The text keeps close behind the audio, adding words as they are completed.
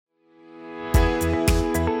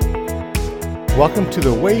Welcome to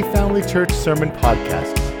the Way Family Church Sermon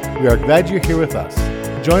Podcast. We are glad you're here with us.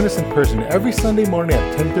 Join us in person every Sunday morning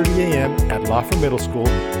at 10:30 a.m. at Lawford Middle School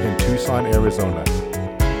in Tucson, Arizona.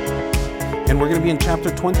 And we're going to be in chapter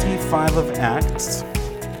 25 of Acts.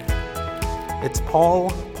 It's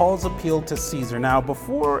Paul's appeal to Caesar. Now,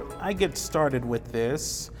 before I get started with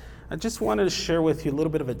this, I just wanted to share with you a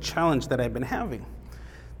little bit of a challenge that I've been having.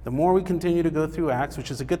 The more we continue to go through Acts, which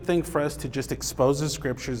is a good thing for us to just expose the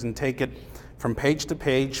scriptures and take it from page to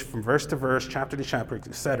page, from verse to verse, chapter to chapter,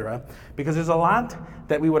 etc., because there's a lot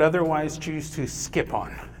that we would otherwise choose to skip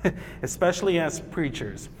on, especially as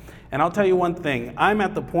preachers. And I'll tell you one thing, I'm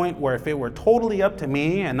at the point where if it were totally up to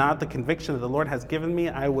me and not the conviction that the Lord has given me,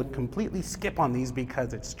 I would completely skip on these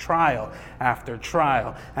because it's trial after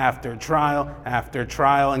trial after trial after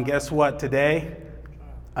trial. And guess what? Today,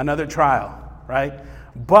 another trial, right?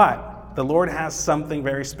 But the Lord has something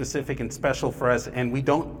very specific and special for us, and we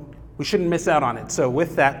shouldn't miss out on it. So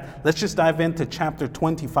with that, let's just dive into chapter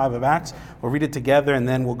 25 of Acts. We'll read it together, and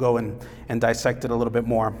then we'll go and dissect it a little bit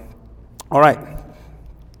more. All right.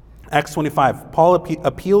 Acts 25. Paul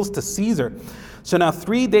appeals to Caesar. So now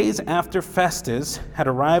 3 days after Festus had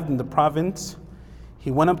arrived in the province,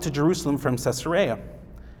 he went up to Jerusalem from Caesarea.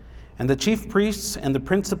 And the chief priests and the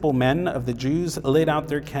principal men of the Jews laid out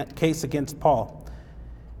their case against Paul.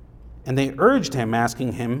 And they urged him,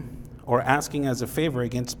 asking as a favor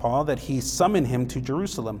against Paul, that he summon him to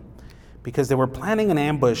Jerusalem, because they were planning an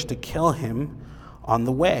ambush to kill him on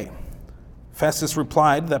the way. Festus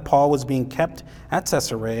replied that Paul was being kept at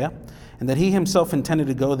Caesarea, and that he himself intended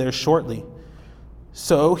to go there shortly.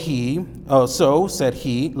 So said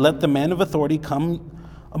he, let the men of authority come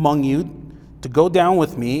among you to go down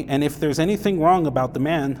with me, and if there's anything wrong about the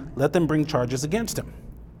man, let them bring charges against him.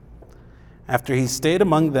 After he stayed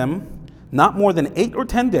among them not more than 8 or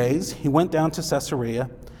 10 days, he went down to Caesarea,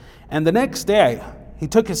 and the next day he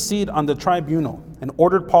took his seat on the tribunal and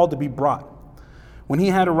ordered Paul to be brought. When he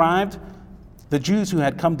had arrived, the Jews who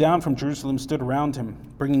had come down from Jerusalem stood around him,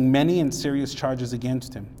 bringing many and serious charges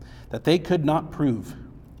against him that they could not prove.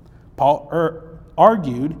 Paul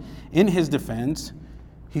argued in his defense.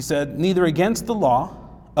 He said, "Neither against the law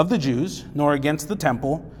of the Jews, nor against the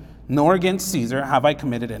temple, nor against Caesar have I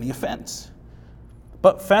committed any offense."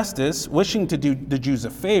 But Festus, wishing to do the Jews a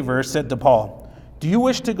favor, said to Paul, "Do you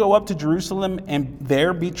wish to go up to Jerusalem and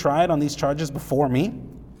there be tried on these charges before me?"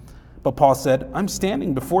 But Paul said, "I'm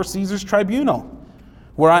standing before Caesar's tribunal,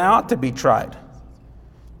 where I ought to be tried.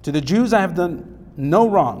 To the Jews I have done no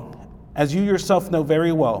wrong, as you yourself know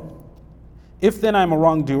very well. If then I am a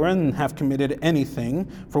wrongdoer and have committed anything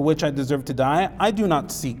for which I deserve to die, I do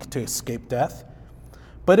not seek to escape death.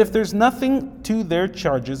 But if there's nothing to their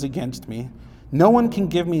charges against me, no one can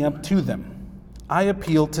give me up to them. I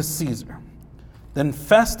appeal to Caesar." Then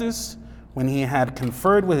Festus, when he had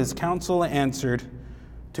conferred with his council, answered,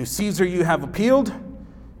 "To Caesar you have appealed,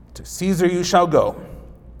 to Caesar you shall go."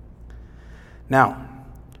 Now,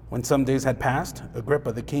 when some days had passed,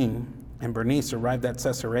 Agrippa the king and Bernice arrived at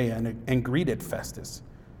Caesarea and greeted Festus.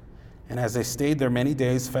 And as they stayed there many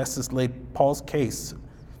days, Festus laid Paul's case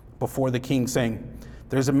before the king, saying,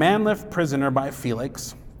 "There's a man left prisoner by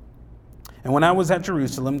Felix. And when I was at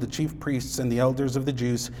Jerusalem, the chief priests and the elders of the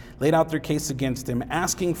Jews laid out their case against him,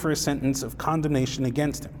 asking for a sentence of condemnation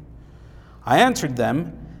against him. I answered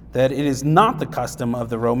them that it is not the custom of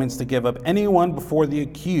the Romans to give up anyone before the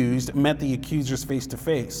accused met the accusers face to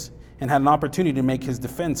face and had an opportunity to make his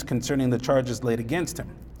defense concerning the charges laid against him.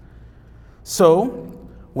 So,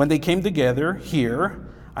 when they came together here,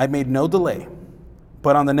 I made no delay,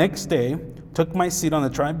 but on the next day took my seat on the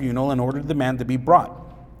tribunal and ordered the man to be brought.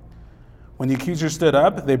 When the accusers stood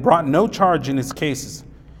up, they brought no charge in his cases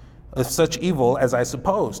of such evil as I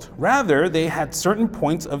supposed. Rather, they had certain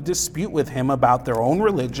points of dispute with him about their own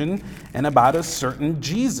religion and about a certain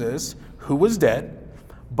Jesus who was dead,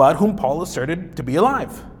 but whom Paul asserted to be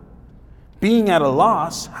alive. Being at a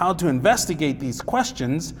loss how to investigate these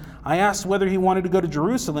questions, I asked whether he wanted to go to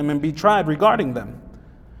Jerusalem and be tried regarding them.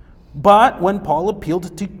 But when Paul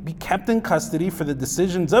appealed to be kept in custody for the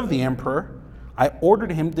decisions of the emperor, I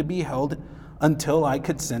ordered him to be held until I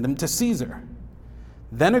could send him to Caesar."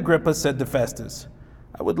 Then Agrippa said to Festus,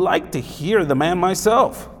 "I would like to hear the man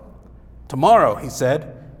myself." "Tomorrow," he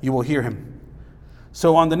said, "you will hear him."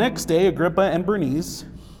 So on the next day, Agrippa and Bernice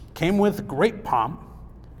came with great pomp,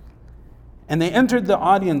 and they entered the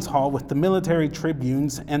audience hall with the military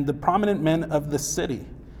tribunes and the prominent men of the city.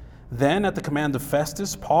 Then, at the command of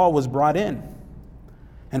Festus, Paul was brought in.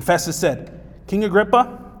 And Festus said, "King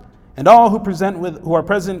Agrippa, and all who are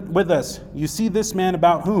present with us, you see this man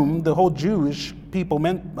about whom the whole Jewish people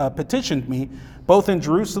petitioned me, both in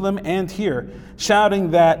Jerusalem and here,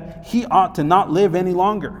 shouting that he ought to not live any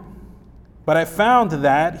longer. But I found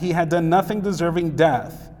that he had done nothing deserving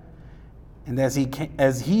death. And as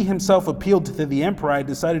he himself appealed to the emperor, I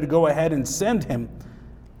decided to go ahead and send him.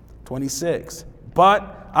 26.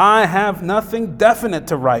 But I have nothing definite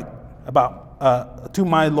to write about to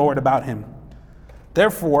my Lord about him.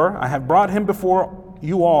 Therefore, I have brought him before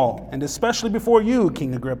you all, and especially before you,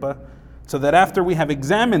 King Agrippa, so that after we have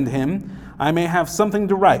examined him, I may have something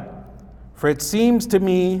to write. For it seems to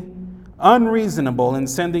me unreasonable in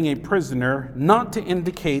sending a prisoner not to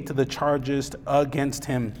indicate the charges against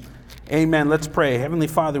him. Amen. Let's pray. Heavenly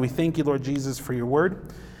Father, we thank you, Lord Jesus, for your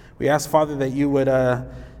word. We ask, Father, that you would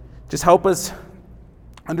just help us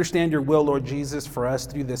understand your will, Lord Jesus, for us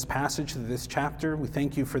through this passage, through this chapter. We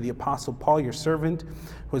thank you for the Apostle Paul, your servant,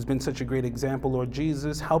 who has been such a great example, Lord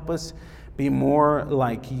Jesus. Help us be more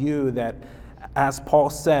like you, that, as Paul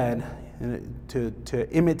said, to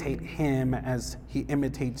imitate him as he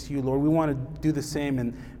imitates you, Lord. We want to do the same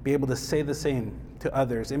and be able to say the same to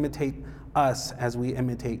others. Imitate us as we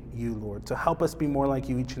imitate you, Lord. So help us be more like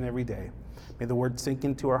you each and every day. May the word sink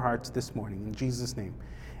into our hearts this morning. In Jesus' name,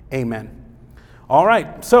 amen. All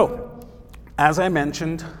right, so as I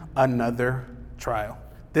mentioned, another trial.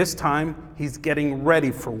 This time he's getting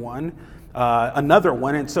ready for another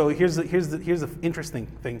one. And so here's the interesting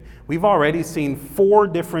thing. We've already seen 4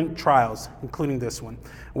 different trials, including this one,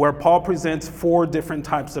 where Paul presents 4 different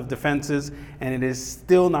types of defenses, and it is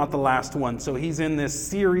still not the last one. So he's in this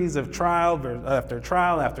series of trial after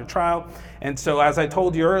trial after trial. And so as I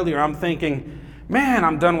told you earlier, I'm thinking, man,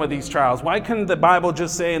 I'm done with these trials. Why couldn't the Bible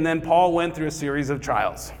just say, and then Paul went through a series of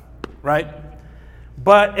trials, right?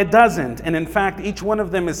 But it doesn't. And in fact, each one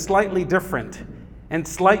of them is slightly different, and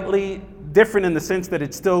slightly different in the sense that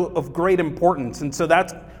it's still of great importance. And so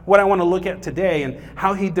that's what I want to look at today, and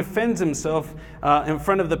how he defends himself in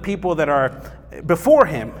front of the people that are before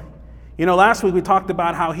him. You know, last week we talked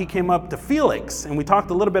about how he came up to Felix, and we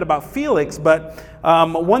talked a little bit about Felix, but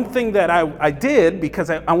one thing that I did,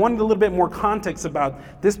 because I wanted a little bit more context about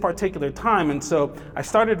this particular time, and so I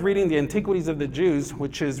started reading the Antiquities of the Jews,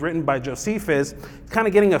 which is written by Josephus, kind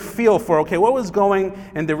of getting a feel for, okay, what was going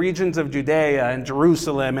in the regions of Judea and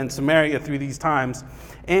Jerusalem and Samaria through these times.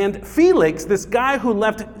 And Felix, this guy who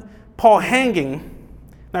left Paul hanging,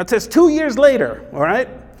 now it says 2 years later, all right?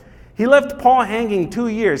 He left Paul hanging 2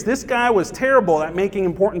 years. This guy was terrible at making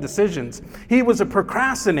important decisions. He was a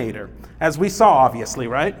procrastinator, as we saw, obviously,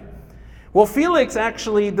 right? Well, Felix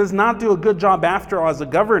actually does not do a good job after all as a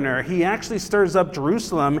governor. He actually stirs up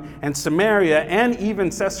Jerusalem and Samaria and even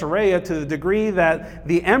Caesarea to the degree that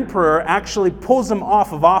the emperor actually pulls him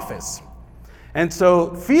off of office. And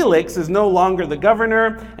so Felix is no longer the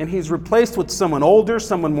governor, and he's replaced with someone older,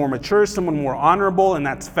 someone more mature, someone more honorable, and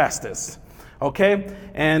that's Festus. Okay,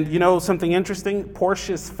 and you know something interesting?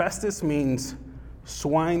 Porcius Festus means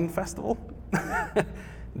swine festival.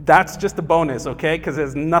 That's just a bonus, okay, because it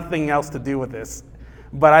has nothing else to do with this.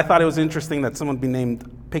 But I thought it was interesting that someone be named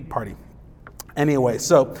Pig Party. Anyway,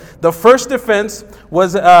 so the first defense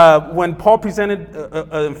was when Paul presented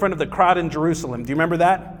in front of the crowd in Jerusalem. Do you remember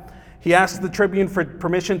that? He asks the tribune for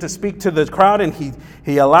permission to speak to the crowd, and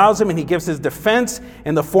he allows him, and he gives his defense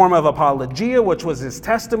in the form of apologia, which was his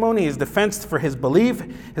testimony, his defense for his belief,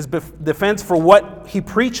 his defense for what he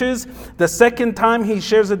preaches. The second time he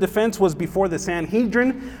shares a defense was before the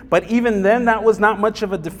Sanhedrin, but even then that was not much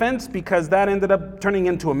of a defense, because that ended up turning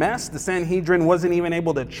into a mess. The Sanhedrin wasn't even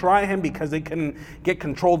able to try him because they couldn't get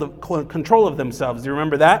control of themselves. Do you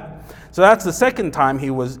remember that? So that's the second time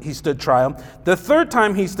he stood trial. The third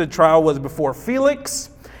time he stood trial was before Felix,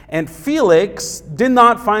 and Felix did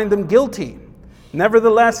not find him guilty.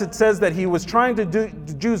 Nevertheless, it says that he was trying to do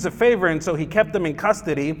the Jews a favor, and so he kept them in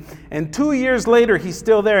custody. And 2 years later, he's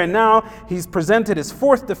still there, and now he's presented his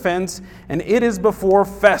fourth defense, and it is before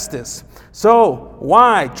Festus. So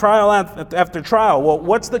why trial after trial? Well,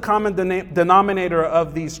 what's the common denominator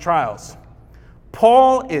of these trials?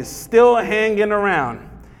 Paul is still hanging around.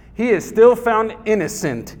 He is still found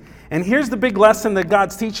innocent. And here's the big lesson that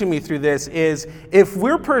God's teaching me through this is, if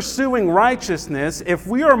we're pursuing righteousness, if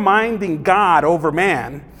we are minding God over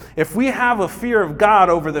man, if we have a fear of God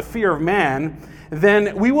over the fear of man,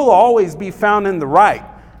 then we will always be found in the right,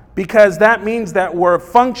 because that means that we're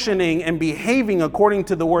functioning and behaving according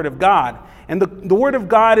to the Word of God. And the Word of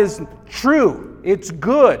God is true. It's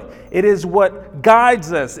good. It is what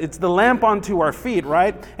guides us. It's the lamp unto our feet,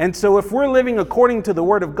 right? And so if we're living according to the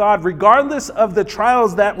Word of God, regardless of the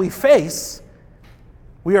trials that we face,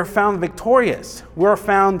 we are found victorious. We are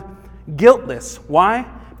found guiltless.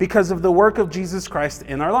 Why? Because of the work of Jesus Christ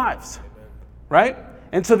in our lives. right?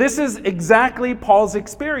 And so this is exactly Paul's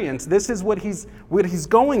experience. This is what he's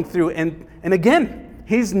going through. And again,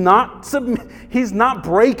 he's not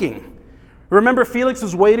breaking. Remember, Felix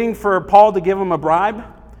was waiting for Paul to give him a bribe,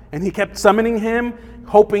 and he kept summoning him,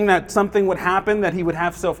 hoping that something would happen, that he would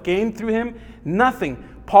have self-gain through him. Nothing.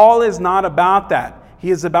 Paul is not about that.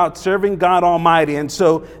 He is about serving God Almighty. And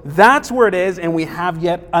so that's where it is, and we have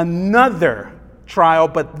yet another trial,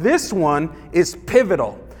 but this one is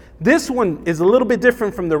pivotal. This one is a little bit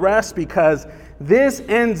different from the rest because this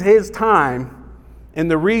ends his time in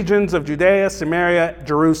the regions of Judea, Samaria,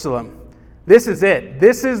 Jerusalem. This is it.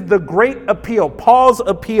 This is the great appeal, Paul's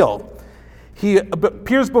appeal. He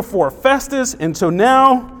appears before Festus, and so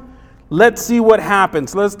now let's see what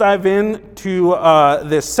happens. Let's dive into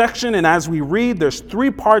this section, and as we read, there's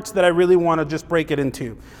 3 parts that I really want to just break it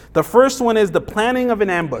into. The first one is the planning of an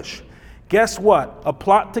ambush. Guess what? A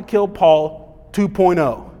plot to kill Paul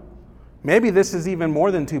 2.0. Maybe this is even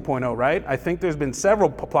more than 2.0, right? I think there's been several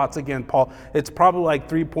plots against Paul. It's probably like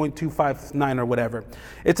 3.259 or whatever.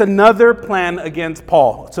 It's another plan against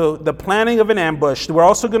Paul. So the planning of an ambush. We're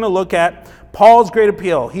also going to look at Paul's great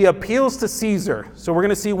appeal. He appeals to Caesar. So we're going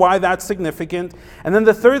to see why that's significant. And then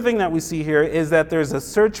the third thing that we see here is that there's a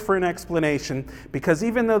search for an explanation, because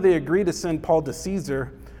even though they agree to send Paul to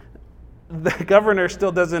Caesar, the governor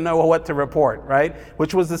still doesn't know what to report, right?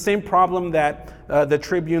 Which was the same problem that the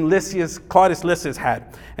tribune Claudius Lysias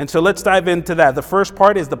had. And so let's dive into that. The first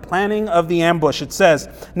part is the planning of the ambush. It says,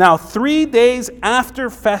 now 3 days after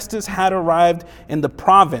Festus had arrived in the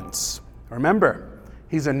province. Remember,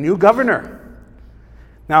 he's a new governor.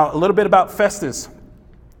 Now, a little bit about Festus.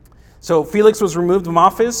 So Felix was removed from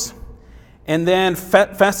office, and then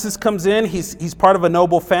Festus comes in. He's part of a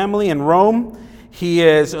noble family in Rome. He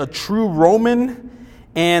is a true Roman,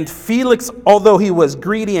 and Felix, although he was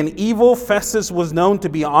greedy and evil, Festus was known to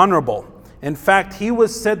be honorable. In fact, he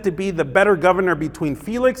was said to be the better governor between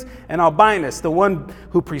Felix and Albinus, the one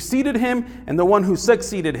who preceded him and the one who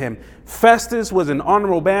succeeded him. Festus was an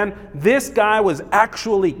honorable man. This guy was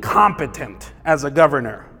actually competent as a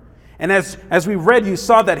governor. And as we read, you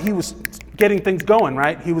saw that he was getting things going,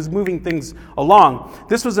 right? He was moving things along.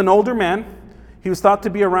 This was an older man. He was thought to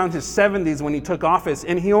be around his 70s when he took office,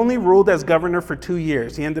 and he only ruled as governor for 2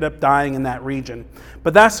 years. He ended up dying in that region.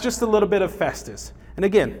 But that's just a little bit of Festus. And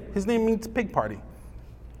again, his name means pig party.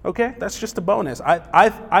 Okay, that's just a bonus.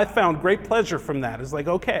 I found great pleasure from that. It's like,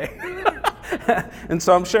 okay. And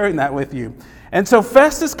so I'm sharing that with you. And so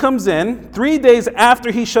Festus comes in 3 days after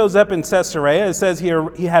he shows up in Caesarea. It says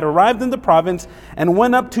he had arrived in the province and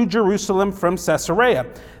went up to Jerusalem from Caesarea.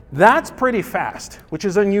 That's pretty fast, which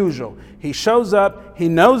is unusual. He shows up, he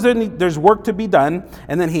knows that there's work to be done,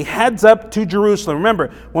 and then he heads up to Jerusalem. Remember,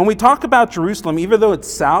 when we talk about Jerusalem, even though it's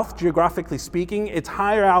south, geographically speaking, it's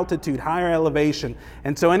higher altitude, higher elevation.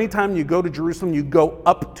 And so anytime you go to Jerusalem, you go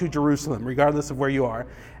up to Jerusalem, regardless of where you are.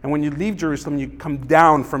 And when you leave Jerusalem, you come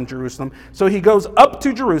down from Jerusalem. So he goes up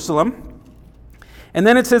to Jerusalem, and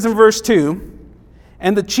then it says in verse 2,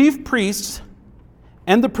 and the chief priests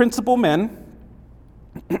and the principal men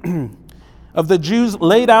of the Jews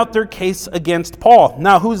laid out their case against Paul.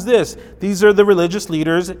 Now, who's this? These are the religious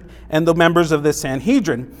leaders and the members of the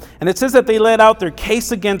Sanhedrin. And it says that they laid out their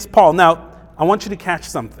case against Paul. Now, I want you to catch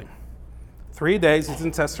something. 3 days he's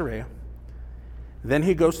in Caesarea. Then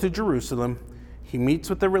he goes to Jerusalem. He meets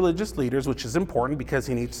with the religious leaders, which is important because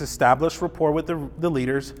he needs to establish rapport with the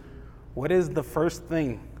leaders. What is the first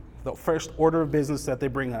thing, the first order of business that they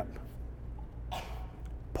bring up?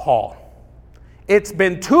 Paul. It's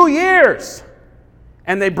been 2 years,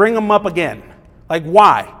 and they bring him up again. Like,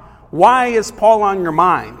 why? Why is Paul on your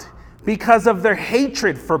mind? Because of their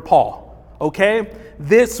hatred for Paul, okay?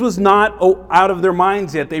 This was not out of their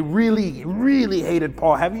minds yet. They really, really hated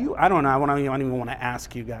Paul. Have you? I don't know. I don't even want to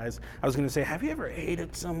ask you guys. I was going to say, have you ever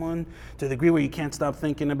hated someone to the degree where you can't stop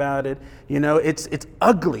thinking about it? You know, it's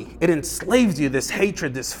ugly. It enslaves you, this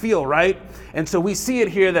hatred, this feel, right? And so we see it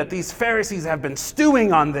here that these Pharisees have been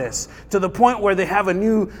stewing on this to the point where they have a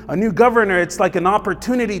new governor. It's like an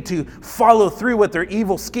opportunity to follow through with their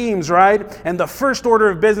evil schemes, right? And the first order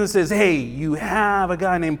of business is, hey, you have a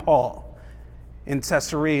guy named Paul in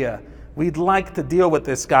Caesarea. We'd like to deal with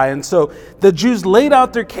this guy. And so the Jews laid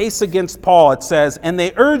out their case against Paul, it says, and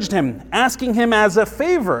they urged him, asking him as a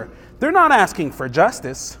favor. They're not asking for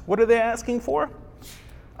justice. What are they asking for?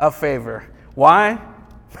 A favor. Why?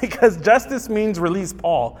 Because justice means release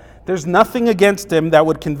Paul. There's nothing against him that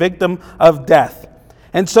would convict him of death.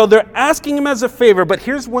 And so they're asking him as a favor, but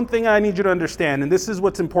here's one thing I need you to understand, and this is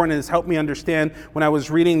what's important, it's helped me understand when I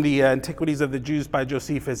was reading the Antiquities of the Jews by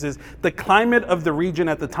Josephus, is the climate of the region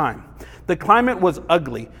at the time. The climate was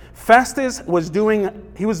ugly. Festus was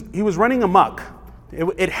he was running amok.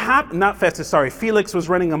 Felix was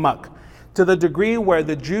running amok to the degree where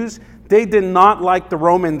the Jews, they did not like the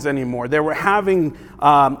Romans anymore. They were having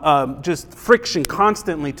just friction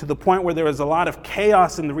constantly to the point where there was a lot of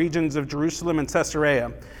chaos in the regions of Jerusalem and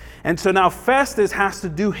Caesarea. And so now Festus has to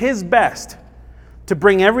do his best to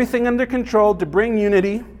bring everything under control, to bring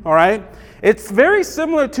unity, all right? It's very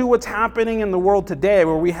similar to what's happening in the world today,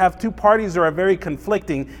 where we have two parties that are very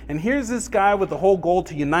conflicting, and here's this guy with the whole goal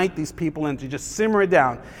to unite these people and to just simmer it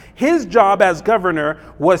down. His job as governor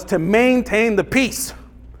was to maintain the peace.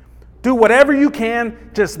 Do whatever you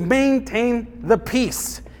can, just maintain the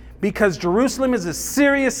peace, because Jerusalem is a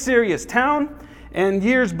serious, serious town, and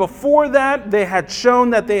years before that, they had shown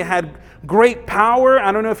that they had great power.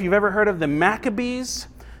 I don't know if you've ever heard of the Maccabees.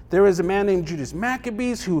 There was a man named Judas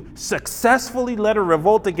Maccabees who successfully led a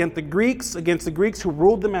revolt against the Greeks who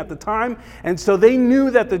ruled them at the time. And so they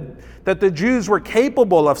knew that the Jews were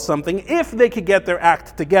capable of something if they could get their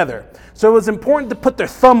act together. So it was important to put their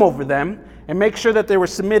thumb over them and make sure that they were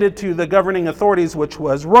submitted to the governing authorities, which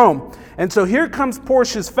was Rome. And so here comes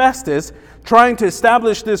Porcius Festus trying to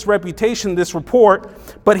establish this reputation, this report,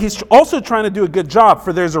 but he's also trying to do a good job,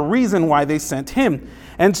 for there's a reason why they sent him.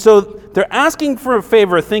 And so they're asking for a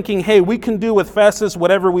favor, thinking, hey, we can do with Festus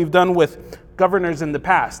whatever we've done with governors in the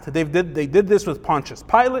past. They did this with Pontius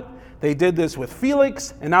Pilate, they did this with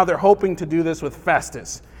Felix, and now they're hoping to do this with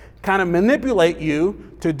Festus. Kind of manipulate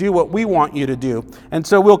you to do what we want you to do. And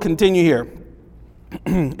so we'll continue here.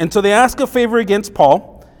 And so they ask a favor against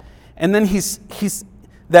Paul, and then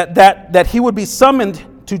that he would be summoned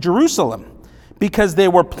to Jerusalem because they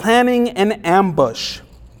were planning an ambush.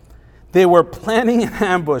 They were planning an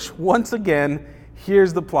ambush. Once again,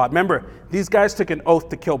 here's the plot. Remember, these guys took an oath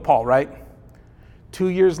to kill Paul, right? 2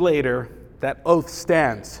 years later, that oath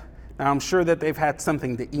stands. Now, I'm sure that they've had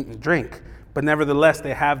something to eat and drink, but nevertheless,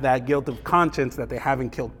 they have that guilt of conscience that they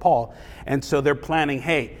haven't killed Paul. And so they're planning,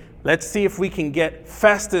 hey, let's see if we can get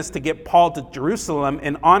Festus to get Paul to Jerusalem,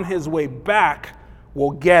 and on his way back,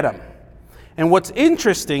 we'll get him. And what's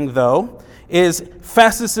interesting, though, is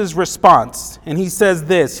Festus's response. And he says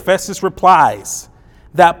this, Festus replies,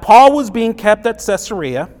 that Paul was being kept at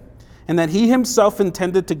Caesarea, and that he himself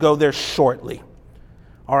intended to go there shortly.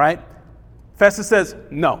 All right? Festus says,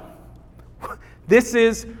 no. This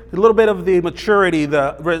is a little bit of the maturity,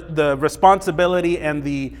 the responsibility, and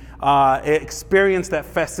the experience that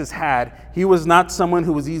Festus had. He was not someone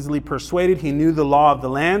who was easily persuaded. He knew the law of the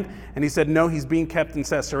land, and he said, no, he's being kept in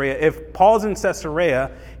Caesarea. If Paul's in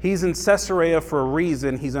Caesarea, he's in Caesarea for a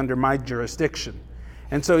reason. He's under my jurisdiction.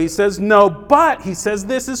 And so he says no, but he says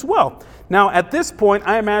this as well. Now, at this point,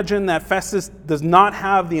 I imagine that Festus does not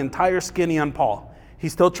have the entire skinny on Paul.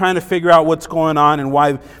 He's still trying to figure out what's going on and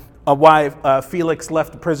why Felix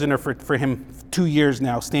left the prisoner for him 2 years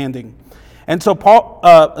now standing. And so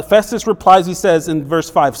Festus replies, he says in verse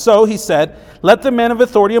 5, so he said, let the men of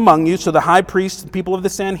authority among you, so the high priests and people of the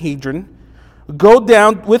Sanhedrin, go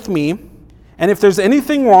down with me, and if there's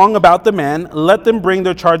anything wrong about the man, let them bring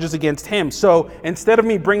their charges against him. So instead of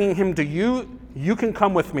me bringing him to you, you can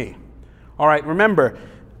come with me. All right, remember,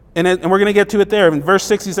 and we're going to get to it there. In verse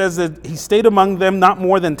 6, he says that he stayed among them not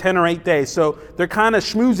more than 10 or 8 days. So they're kind of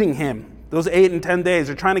schmoozing him. Those 8 and 10 days,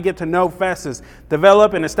 they're trying to get to know Festus,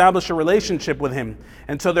 develop and establish a relationship with him.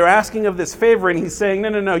 And so they're asking of this favor, and he's saying,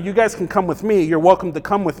 no, you guys can come with me. You're welcome to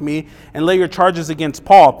come with me and lay your charges against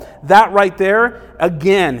Paul. That right there,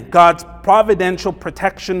 again, God's providential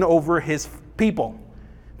protection over his people.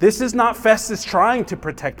 This is not Festus trying to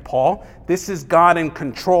protect Paul. This is God in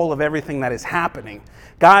control of everything that is happening.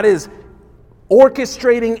 God is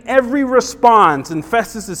orchestrating every response, and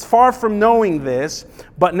Festus is far from knowing this,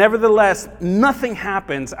 but nevertheless, nothing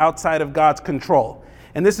happens outside of God's control.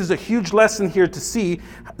 And this is a huge lesson here to see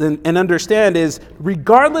and understand is,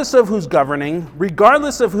 regardless of who's governing,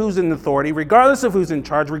 regardless of who's in authority, regardless of who's in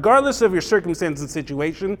charge, regardless of your circumstance and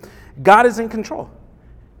situation, God is in control.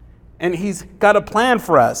 And he's got a plan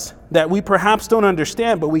for us that we perhaps don't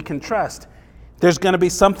understand, but we can trust. There's going to be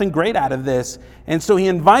something great out of this. And so he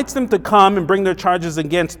invites them to come and bring their charges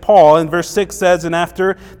against Paul. And verse 6 says, and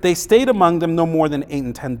after they stayed among them no more than 8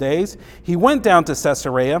 and 10 days, he went down to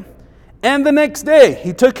Caesarea. And the next day,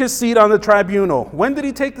 he took his seat on the tribunal. When did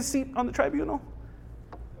he take the seat on the tribunal?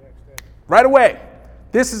 The next day. Right away.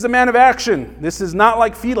 This is a man of action. This is not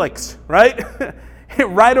like Felix, right?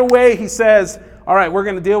 Right away, he says, all right, we're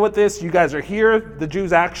going to deal with this. You guys are here. The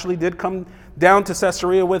Jews actually did come down to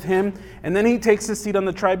Caesarea with him. And then he takes his seat on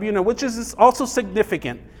the tribunal, which is also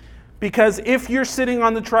significant. Because if you're sitting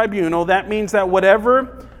on the tribunal, that means that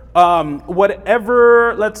whatever,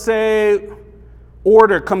 let's say,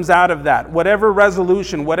 order comes out of that, whatever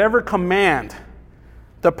resolution, whatever command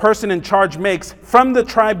the person in charge makes from the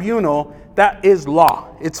tribunal, that is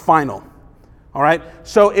law. It's final. All right?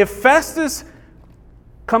 So if Festus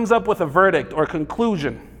comes up with a verdict or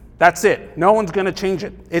conclusion, that's it. No one's going to change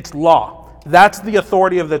it. It's law. That's the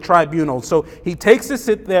authority of the tribunal. So he takes his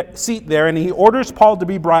seat there and he orders Paul to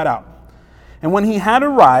be brought out. And when he had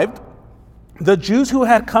arrived, the Jews who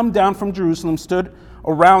had come down from Jerusalem stood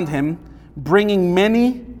around him, bringing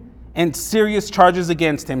many and serious charges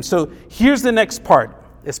against him. So here's the next part.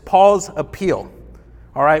 Is Paul's appeal.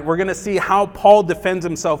 All right, we're going to see how Paul defends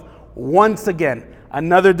himself once again.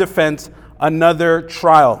 Another defense, another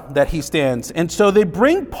trial that he stands. And so they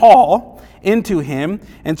bring Paul into him.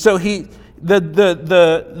 And so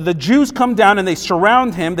the Jews come down and they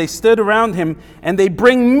surround him. They stood around him and they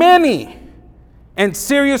bring many and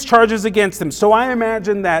serious charges against him. So I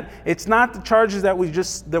imagine that it's not the charges that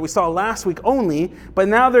we saw last week only, but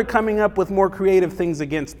now they're coming up with more creative things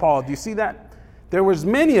against Paul. Do you see that? There was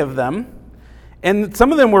many of them, and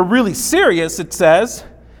some of them were really serious, it says,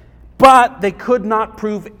 but they could not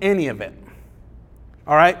prove any of it.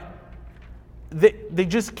 All right? They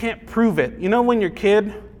just can't prove it. You know when your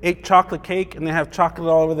kid ate chocolate cake and they have chocolate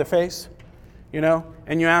all over their face? You know?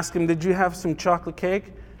 And you ask them, did you have some chocolate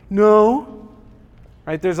cake? No.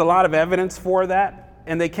 Right? There's a lot of evidence for that.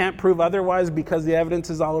 And they can't prove otherwise because the evidence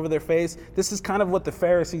is all over their face. This is kind of what the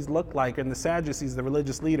Pharisees looked like, and the Sadducees, the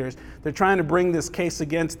religious leaders. They're trying to bring this case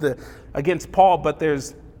against Paul, but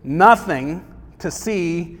there's nothing to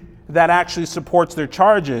see that actually supports their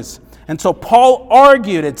charges. And so Paul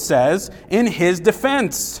argued, it says, in his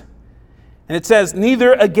defense. And it says,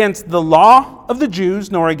 neither against the law of the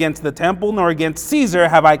Jews, nor against the temple, nor against Caesar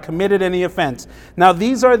have I committed any offense. Now,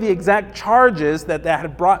 these are the exact charges that they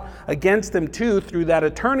had brought against him too through that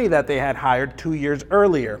attorney that they had hired 2 years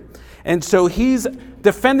earlier. And so he's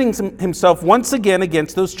defending himself once again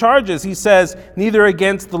against those charges. He says, neither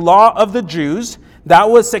against the law of the Jews. That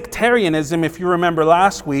was sectarianism, if you remember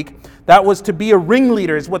last week. That was to be a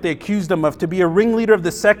ringleader, is what they accused him of, to be a ringleader of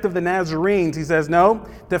the sect of the Nazarenes. He says, no,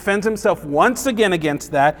 defends himself once again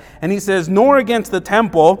against that. And he says, nor against the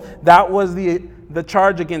temple. That was the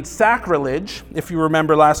charge against sacrilege, if you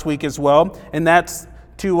remember last week as well. And that's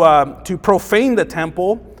to profane the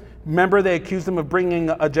temple. Remember, they accused him of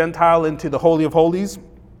bringing a Gentile into the Holy of Holies.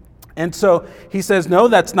 And so he says, no,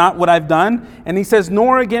 that's not what I've done. And he says,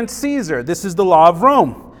 nor against Caesar. This is the law of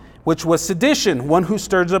Rome, which was sedition, one who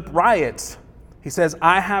stirs up riots. He says,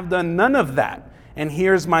 I have done none of that. And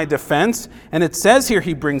here's my defense. And it says here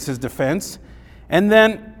he brings his defense. And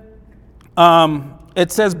then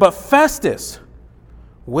it says, but Festus,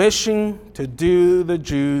 wishing to do the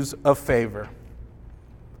Jews a favor.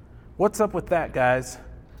 What's up with that, guys?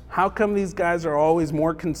 How come these guys are always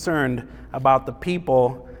more concerned about the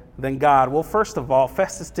people than God? Well, first of all,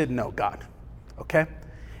 Festus didn't know God, okay?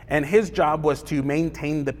 And his job was to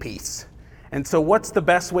maintain the peace. And so what's the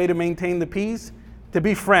best way to maintain the peace? To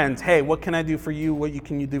be friends. Hey, what can I do for you? What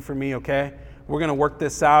can you do for me, okay? We're going to work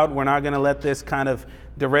this out. We're not going to let this kind of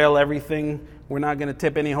derail everything. We're not going to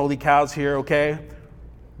tip any holy cows here, okay?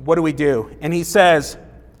 What do we do? And he says,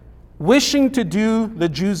 wishing to do the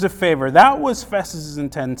Jews a favor. That was Festus'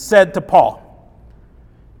 intent. Said to Paul,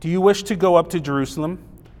 do you wish to go up to Jerusalem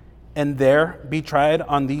and there be tried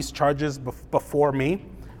on these charges before me?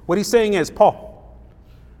 What he's saying is, Paul,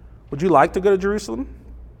 would you like to go to Jerusalem?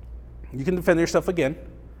 You can defend yourself again,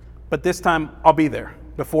 but this time I'll be there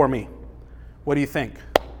before me. What do you think?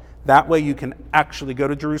 That way you can actually go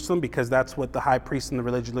to Jerusalem because that's what the high priest and the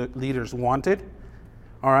religious leaders wanted.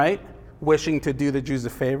 All right? Wishing to do the Jews a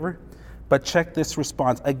favor. But check this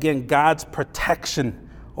response. Again, God's protection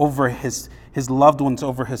over his loved ones,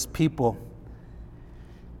 over his people.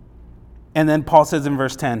 And then Paul says in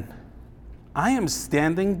verse 10, I am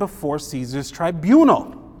standing before Caesar's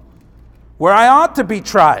tribunal, where I ought to be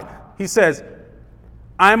tried. He says,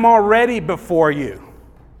 I'm already before you.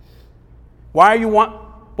 Why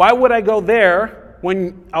would I go there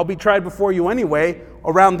when I'll be tried before you anyway,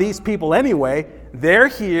 around these people anyway? They're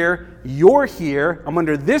here, you're here, I'm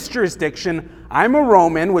under this jurisdiction, I'm a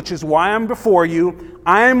Roman, which is why I'm before you.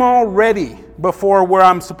 I'm already before where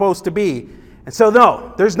I'm supposed to be. And so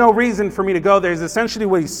no, there's no reason for me to go there is essentially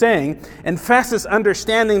what he's saying. And Festus,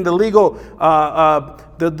 understanding the legal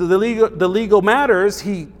matters,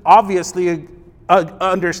 he obviously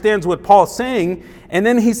understands what Paul's saying. And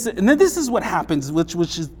then this is what happens, which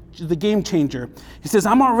is the game changer. He says,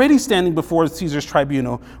 I'm already standing before Caesar's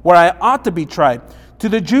tribunal, where I ought to be tried. To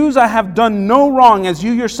the Jews I have done no wrong, as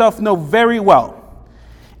you yourself know very well.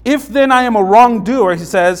 If then I am a wrongdoer, he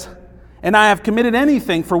says, and I have committed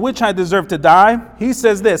anything for which I deserve to die, he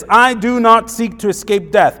says this, I do not seek to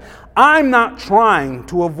escape death. I'm not trying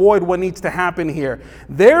to avoid what needs to happen here.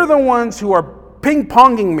 They're the ones who are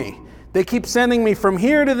ping-ponging me. They keep sending me from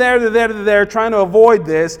here to there, to there, to there, trying to avoid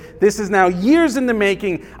this. This is now years in the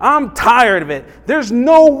making. I'm tired of it. There's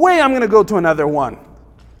no way I'm going to go to another one.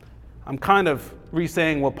 I'm kind of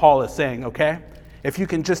re-saying what Paul is saying, okay? If you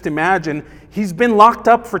can just imagine, he's been locked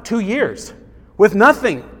up for 2 years with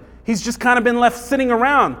nothing. He's just kind of been left sitting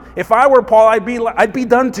around. If I were Paul, I'd be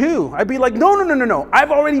done too. I'd be like, no.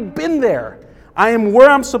 I've already been there. I am where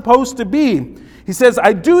I'm supposed to be. He says,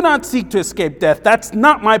 I do not seek to escape death. That's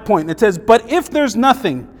not my point. It says, but if there's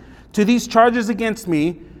nothing to these charges against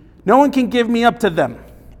me, no one can give me up to them.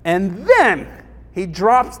 And then he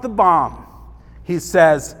drops the bomb. He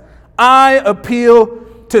says, I appeal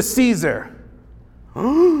to Caesar.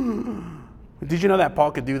 Did you know that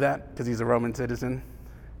Paul could do that because he's a Roman citizen?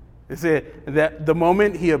 You see, that the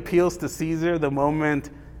moment he appeals to Caesar, the moment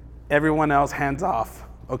everyone else hands off,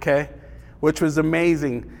 okay? Which was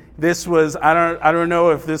amazing. This was, I don't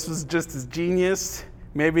know if this was just his genius.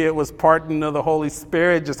 Maybe it was part of the Holy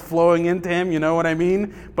Spirit just flowing into him, you know what I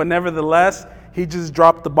mean? But nevertheless, he just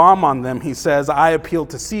dropped the bomb on them. He says, I appeal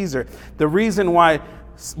to Caesar. The reason why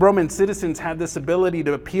Roman citizens had this ability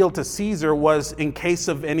to appeal to Caesar was in case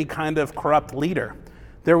of any kind of corrupt leader.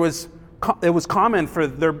 It was common for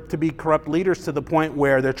there to be corrupt leaders to the point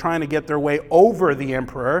where they're trying to get their way over the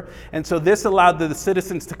emperor. And so this allowed the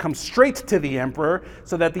citizens to come straight to the emperor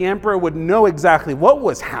so that the emperor would know exactly what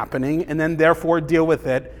was happening and then therefore deal with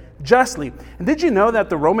it justly. And did you know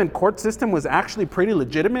that the Roman court system was actually pretty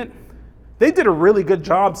legitimate? They did a really good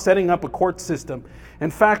job setting up a court system.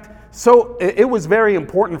 In fact, so it was very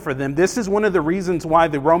important for them. This is one of the reasons why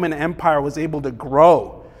the Roman Empire was able to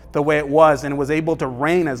grow the way it was and was able to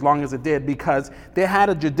reign as long as it did, because they had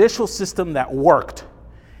a judicial system that worked.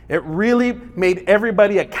 It really made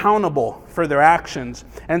everybody accountable for their actions.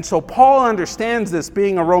 And so Paul understands this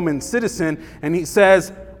being a Roman citizen, and he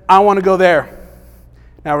says, I want to go there.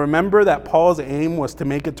 Now remember that Paul's aim was to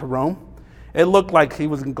make it to Rome. It looked like he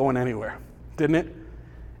wasn't going anywhere, didn't it?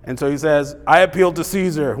 And so he says, I appeal to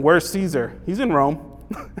Caesar. Where's Caesar? He's in Rome.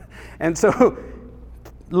 And so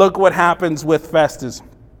look what happens with Festus.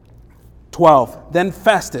 12. Then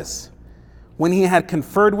Festus, when he had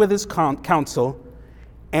conferred with his council,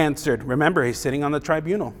 answered. Remember, he's sitting on the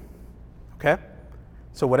tribunal. Okay?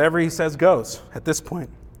 So whatever he says goes at this point.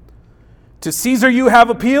 To Caesar you have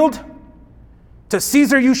appealed. To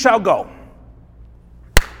Caesar you shall go.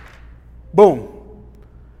 Boom.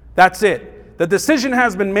 That's it. The decision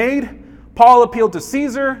has been made. Paul appealed to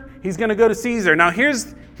Caesar. He's going to go to Caesar. Now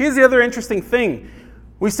here's the other interesting thing.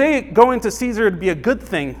 We say going to Caesar would be a good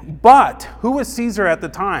thing, but who was Caesar at the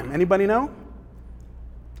time? Anybody know?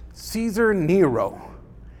 Caesar Nero.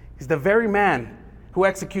 He's the very man who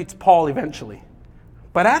executes Paul eventually.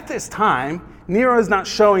 But at this time, Nero is not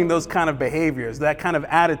showing those kind of behaviors, that kind of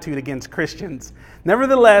attitude against Christians.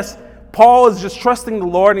 Nevertheless, Paul is just trusting the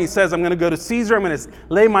Lord, and he says, I'm going to go to Caesar, I'm going to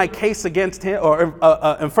lay my case against him, or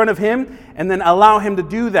in front of him, and then allow him to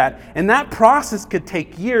do that. And that process could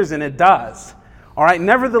take years, and it does. All right,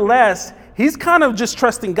 nevertheless, he's kind of just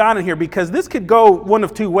trusting God in here, because this could go one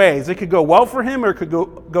of two ways. It could go well for him, or it could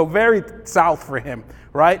go very south for him,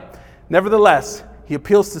 right? Nevertheless, he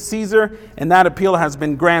appeals to Caesar, and that appeal has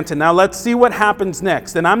been granted. Now let's see what happens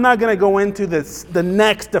next. And I'm not going to go into the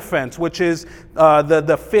next defense, which is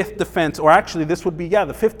the fifth defense, or actually this would be,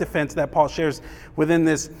 the fifth defense that Paul shares within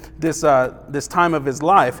this time of his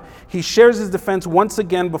life. He shares his defense once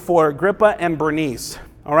again before Agrippa and Bernice.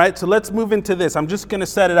 All right, so let's move into this. I'm just going to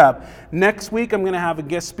set it up. Next week, I'm going to have a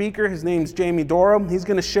guest speaker. His name's Jamie Doro. He's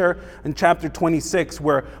going to share in chapter 26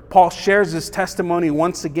 where Paul shares his testimony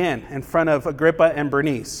once again in front of Agrippa and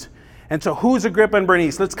Bernice. And so who's Agrippa and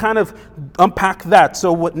Bernice? Let's kind of unpack that.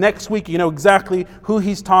 So next week, you know exactly who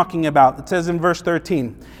he's talking about. It says in verse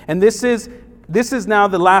 13. And this is now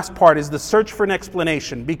the last part, is the search for an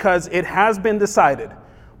explanation, because it has been decided.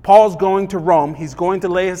 Paul's going to Rome. He's going to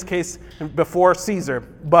lay his case before Caesar,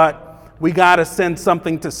 but we got to send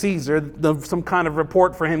something to Caesar, some kind of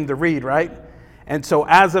report for him to read, right? And so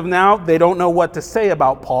as of now, they don't know what to say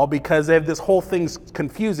about Paul, because this whole thing's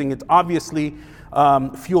confusing. It's obviously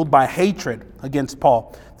fueled by hatred against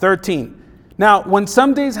Paul. 13. Now, when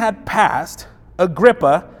some days had passed,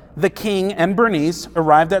 Agrippa, the king, and Bernice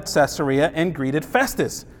arrived at Caesarea and greeted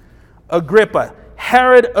Festus. Agrippa,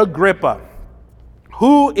 Herod Agrippa.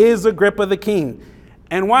 Who is Agrippa the king?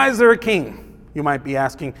 And why is there a king? You might be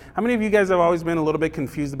asking. How many of you guys have always been a little bit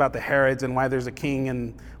confused about the Herods and why there's a king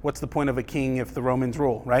and what's the point of a king if the Romans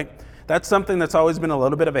rule, right? That's something that's always been a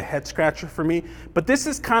little bit of a head scratcher for me. But this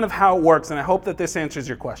is kind of how it works, and I hope that this answers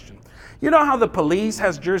your question. You know how the police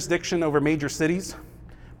has jurisdiction over major cities,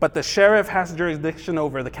 but the sheriff has jurisdiction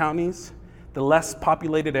over the counties, the less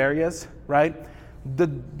populated areas, right?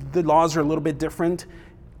 The laws are a little bit different.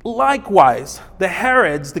 Likewise, the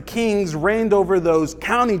Herods, the kings, reigned over those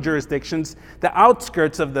county jurisdictions, the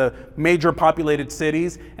outskirts of the major populated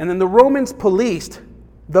cities, and then the Romans policed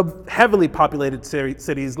the heavily populated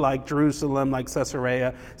cities like Jerusalem, like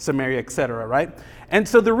Caesarea, Samaria, etc., right? And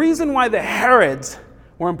so the reason why the Herods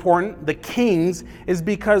were important, the kings, is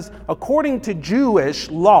because according to Jewish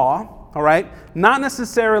law, all right, not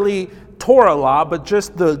necessarily Torah law, but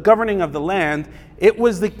just the governing of the land, it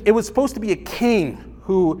was supposed to be a king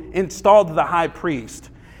who installed the high priest.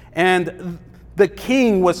 And the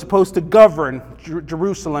king was supposed to govern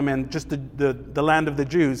Jerusalem and just the land of the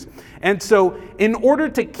Jews. And so in order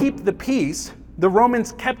to keep the peace, the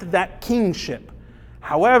Romans kept that kingship.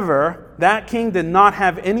 However, that king did not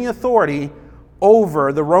have any authority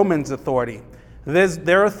over the Romans' authority.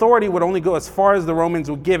 Their authority would only go as far as the Romans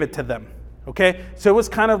would give it to them. Okay? So it was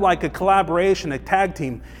kind of like a collaboration, a tag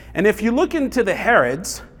team. And if you look into the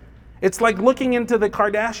Herods, it's like looking into the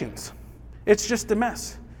Kardashians. It's just a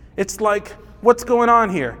mess. It's like, what's going on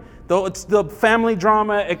here? Though it's the family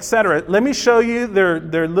drama, etc. Let me show you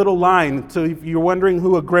their little line. So if you're wondering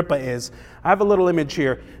who Agrippa is, I have a little image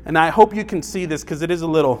here, and I hope you can see this because it is a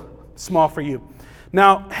little small for you.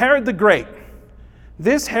 Now, Herod the Great.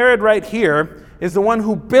 This Herod right here is the one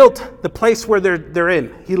who built the place where they're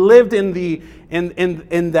in. He lived in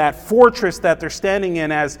that fortress that they're standing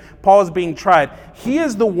in as Paul is being tried. He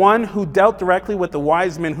is the one who dealt directly with the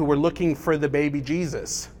wise men who were looking for the baby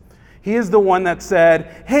Jesus. He is the one that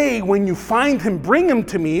said, hey, when you find him, bring him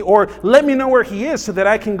to me, or let me know where he is so that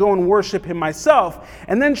I can go and worship him myself.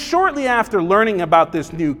 And then shortly after learning about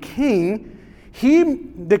this new king, he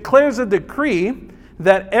declares a decree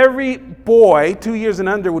that every boy 2 years and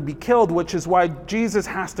under would be killed, which is why Jesus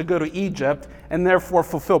has to go to Egypt and therefore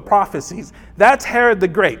fulfill prophecies. That's Herod the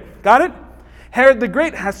Great. Got it? Herod the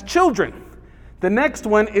Great has children. The next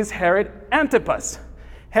one is Herod Antipas.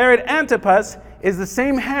 Herod Antipas is the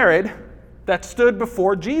same Herod that stood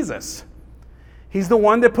before Jesus. He's the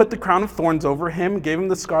one that put the crown of thorns over him, gave him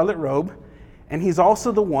the scarlet robe, and he's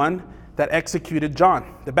also the one that executed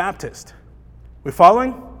John the Baptist. We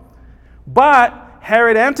following? But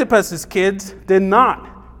Herod Antipas's kids did not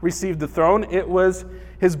receive the throne. It was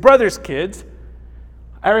his brother's kids,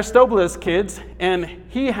 Aristobulus' kids, and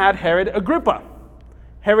he had Herod Agrippa.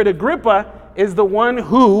 Herod Agrippa is the one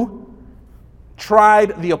who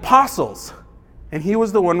tried the apostles, and he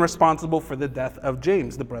was the one responsible for the death of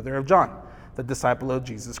James, the brother of John, the disciple of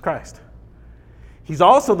Jesus Christ. He's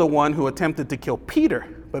also the one who attempted to kill Peter,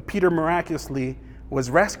 but Peter miraculously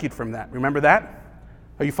was rescued from that. Remember that?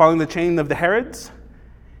 Are you following the chain of the Herods?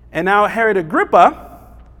 And now Herod Agrippa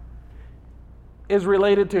is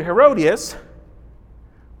related to Herodias,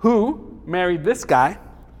 who married this guy.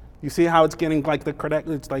 You see how it's getting like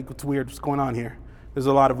it's weird what's going on here. There's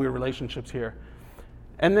a lot of weird relationships here.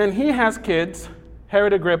 And then he has kids,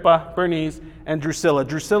 Herod Agrippa, Bernice, and Drusilla.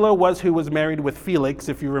 Drusilla was who was married with Felix,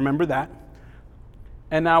 if you remember that.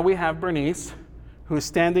 And now we have Bernice, who is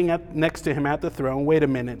standing next to him at the throne. Wait a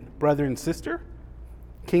minute, brother and sister?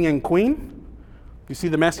 King and queen? You see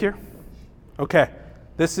the mess here? Okay,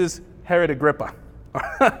 this is Herod Agrippa.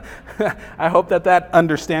 I hope that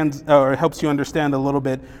understands or helps you understand a little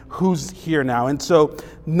bit who's here now. And so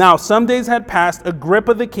now some days had passed.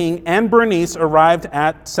 Agrippa the king and Bernice arrived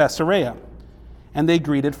at Caesarea, and they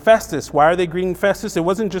greeted Festus. Why are they greeting Festus? It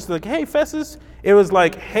wasn't just like, hey, Festus. It was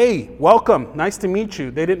like, hey, welcome. Nice to meet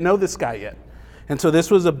you. They didn't know this guy yet. And so this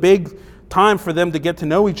was a big time for them to get to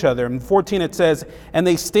know each other. In 14 it says, and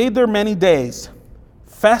they stayed there many days.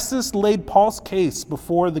 Festus laid Paul's case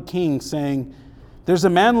before the king, saying, there's a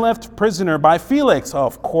man left prisoner by Felix. Oh,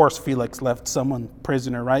 of course Felix left someone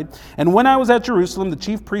prisoner, right? And when I was at Jerusalem, the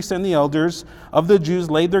chief priests and the elders of the Jews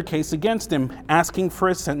laid their case against him, asking for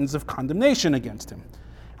a sentence of condemnation against him.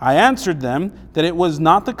 I answered them that it was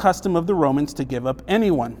not the custom of the Romans to give up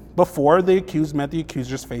anyone. Before the accused met the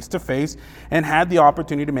accusers face to face and had the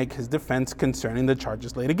opportunity to make his defense concerning the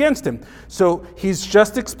charges laid against him. So he's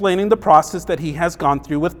just explaining the process that he has gone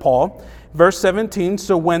through with Paul. Verse 17,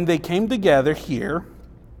 so when they came together here,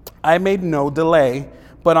 I made no delay,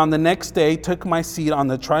 but on the next day took my seat on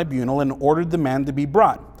the tribunal and ordered the man to be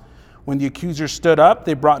brought. When the accuser stood up,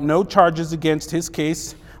 they brought no charges against his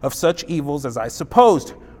case of such evils as I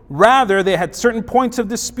supposed. Rather, they had certain points of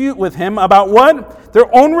dispute with him about what?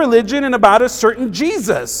 Their own religion and about a certain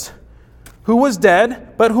Jesus, who was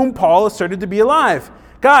dead, but whom Paul asserted to be alive.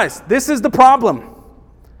 Guys, this is the problem.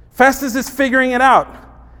 Festus is figuring it out.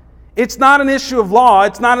 It's not an issue of law.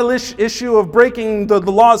 It's not an issue of breaking the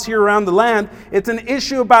laws here around the land. It's an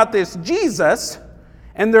issue about this Jesus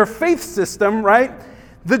and their faith system, right?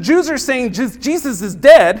 The Jews are saying Jesus is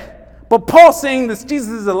dead, but Paul's saying this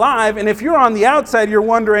Jesus is alive. And if you're on the outside, you're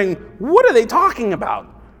wondering, what are they talking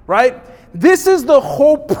about, right? This is the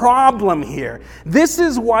whole problem here. This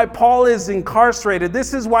is why Paul is incarcerated.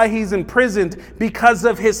 This is why he's imprisoned, because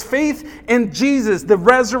of his faith in Jesus, the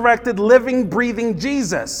resurrected, living, breathing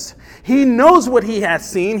Jesus. He knows what he has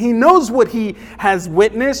seen. He knows what he has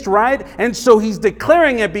witnessed, right? And so he's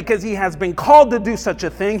declaring it because he has been called to do such a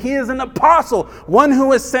thing. He is an apostle, one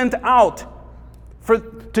who is sent out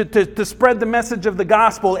to spread the message of the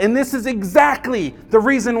gospel. And this is exactly the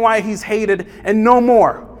reason why he's hated and no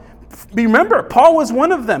more. Remember, Paul was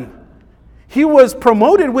one of them. He was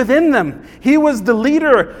promoted within them. He was the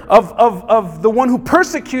leader of the one who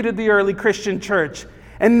persecuted the early Christian church.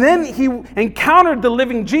 And then he encountered the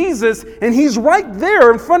living Jesus, and he's right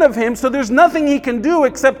there in front of him, so there's nothing he can do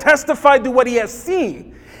except testify to what he has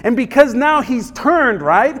seen. And because now he's turned,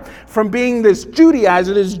 right, from being this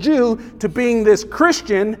Judaizer, this Jew, to being this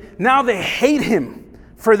Christian, now they hate him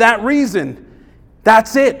for that reason.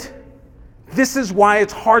 That's it. This is why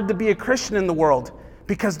it's hard to be a Christian in the world,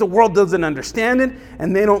 because the world doesn't understand it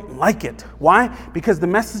and they don't like it. Why? Because the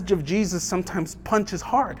message of Jesus sometimes punches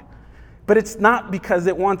hard. But it's not because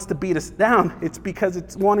it wants to beat us down. It's because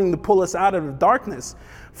it's wanting to pull us out of the darkness.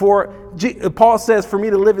 For Paul says, for me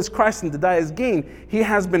to live is Christ and to die is gain. He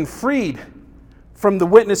has been freed from the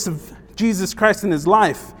witness of Jesus Christ in his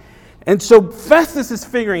life. And so Festus is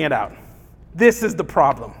figuring it out. This is the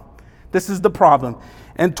problem. This is the problem.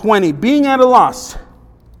 And 20, being at a loss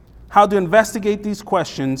how to investigate these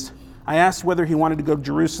questions, I asked whether he wanted to go to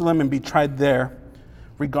Jerusalem and be tried there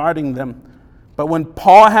regarding them. But when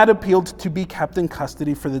Paul had appealed to be kept in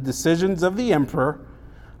custody for the decisions of the emperor,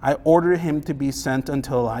 I ordered him to be sent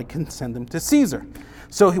until I can send him to Caesar.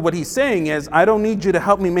 So what he's saying is, I don't need you to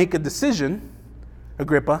help me make a decision,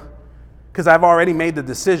 Agrippa, because I've already made the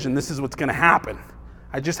decision. This is what's going to happen.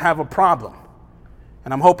 I just have a problem.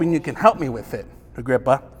 And I'm hoping you can help me with it,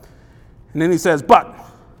 Agrippa. And then he says,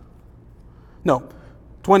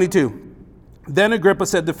 22. Then Agrippa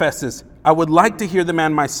said to Festus, I would like to hear the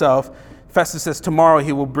man myself. Festus says, tomorrow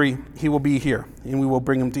he will be here, and we will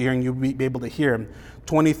bring him to here, and you'll be able to hear him.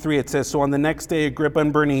 23, it says, so on the next day, Agrippa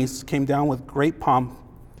and Bernice came down with great pomp.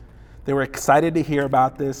 They were excited to hear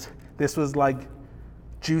about this. This was like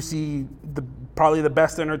juicy, probably the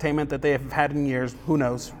best entertainment that they have had in years. Who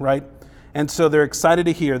knows, right? And so they're excited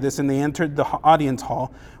to hear this, and they entered the audience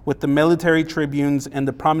hall with the military tribunes and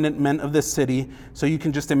the prominent men of the city. So you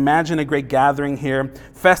can just imagine a great gathering here.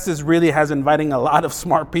 Festus really has inviting a lot of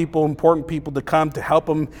smart people, important people to come to help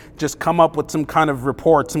him just come up with some kind of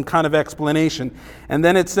report, some kind of explanation. And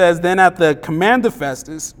then it says, then at the command of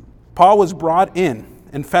Festus, Paul was brought in,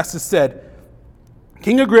 and Festus said,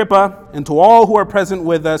 King Agrippa, and to all who are present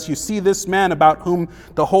with us, you see this man about whom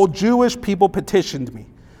the whole Jewish people petitioned me,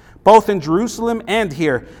 both in Jerusalem and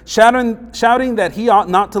here, shouting that he ought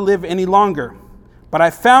not to live any longer. But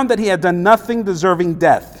I found that he had done nothing deserving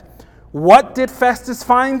death. What did Festus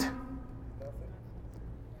find?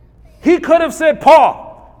 He could have said,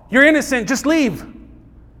 Paul, you're innocent, just leave.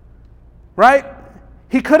 Right?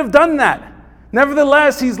 He could have done that.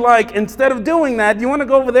 Nevertheless, he's like, instead of doing that, you want to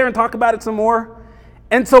go over there and talk about it some more?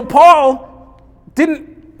 And so Paul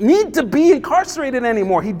didn't need to be incarcerated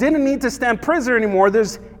anymore. He didn't need to stand prisoner anymore.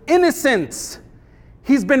 There's innocence.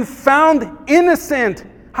 He's been found innocent.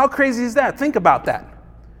 How crazy is that? Think about that.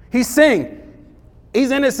 He's saying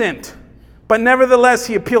he's innocent, but nevertheless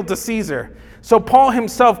he appealed to Caesar. So Paul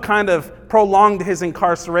himself kind of prolonged his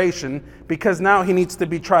incarceration because now he needs to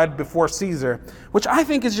be tried before Caesar, which I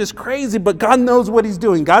think is just crazy, but God knows what he's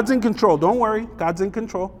doing. God's in control. Don't worry. God's in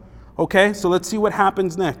control. Okay, so let's see what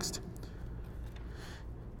happens next.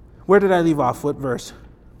 Where did I leave off? What verse?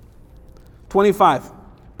 25.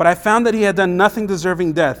 But I found that he had done nothing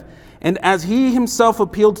deserving death. And as he himself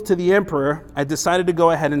appealed to the emperor, I decided to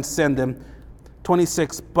go ahead and send him.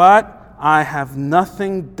 26. But I have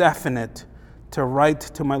nothing definite to write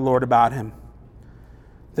to my Lord about him.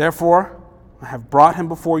 Therefore, I have brought him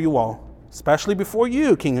before you all, especially before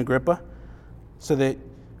you, King Agrippa, so that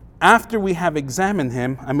after we have examined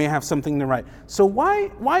him, I may have something to write. So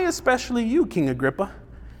why especially you, King Agrippa?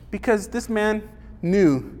 Because this man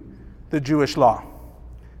knew the Jewish law.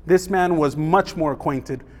 This man was much more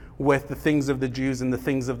acquainted with the things of the Jews and the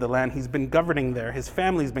things of the land. He's been governing there. His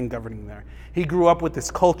family's been governing there. He grew up with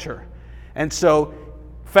this culture. And so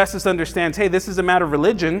Festus understands, hey, this is a matter of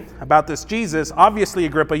religion about this Jesus. Obviously,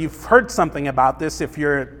 Agrippa, you've heard something about this. If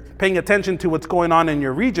you're paying attention to what's going on in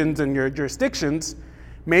your regions and your jurisdictions,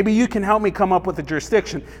 maybe you can help me come up with a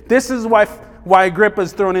jurisdiction. This is why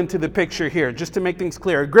Agrippa's thrown into the picture here, just to make things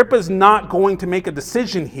clear. Agrippa's not going to make a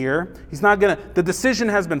decision here. The decision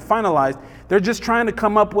has been finalized. They're just trying to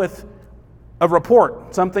come up with a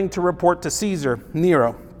report, something to report to Caesar,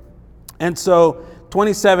 Nero. And so,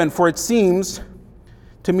 27, for it seems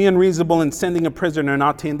to me unreasonable in sending a prisoner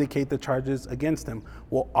not to indicate the charges against him.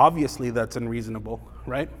 Well, obviously that's unreasonable,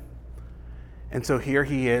 right? And so here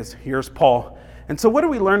he is, here's Paul. And so what do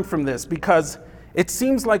we learn from this? Because it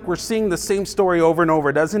seems like we're seeing the same story over and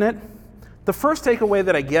over, doesn't it? The first takeaway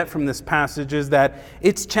that I get from this passage is that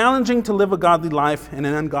it's challenging to live a godly life in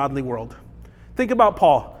an ungodly world. Think about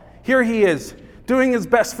Paul. Here he is, doing his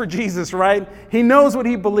best for Jesus, right? He knows what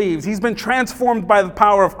he believes. He's been transformed by the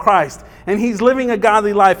power of Christ, and he's living a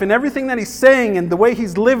godly life. And everything that he's saying and the way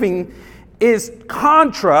he's living is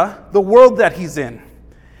contra the world that he's in.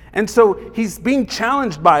 And so he's being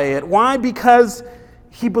challenged by it. Why? Because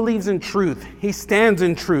he believes in truth. He stands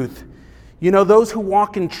in truth. You know, those who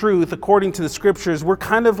walk in truth, according to the scriptures, we're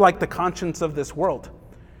kind of like the conscience of this world.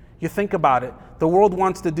 You think about it. The world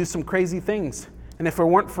wants to do some crazy things. And if it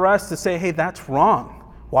weren't for us to say, hey, that's wrong.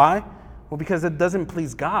 Why? Well, because it doesn't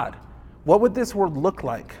please God. What would this world look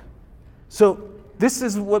like? So this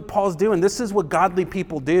is what Paul's doing. This is what godly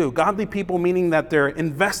people do. Godly people meaning that they're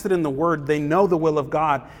invested in the word. They know the will of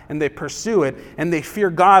God and they pursue it and they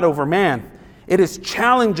fear God over man. It is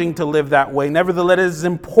challenging to live that way. Nevertheless, it is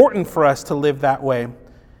important for us to live that way.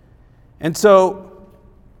 And so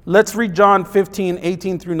let's read John 15,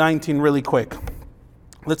 18 through 19 really quick.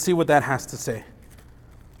 Let's see what that has to say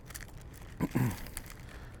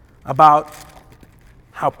about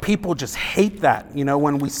how people just hate that,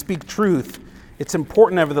 when we speak truth. It's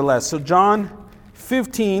important nevertheless. So John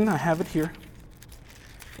 15, I have it here,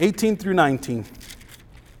 18 through 19.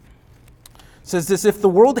 Says this, if the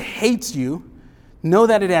world hates you, know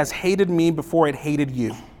that it has hated me before it hated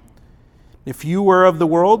you. If you were of the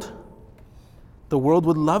world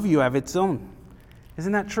would love you of its own.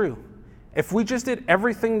 Isn't that true? If we just did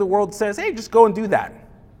everything the world says, hey, just go and do that.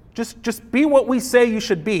 Just be what we say you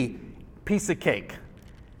should be. Piece of cake.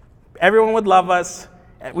 Everyone would love us.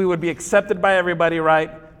 We would be accepted by everybody,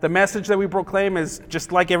 right? The message that we proclaim is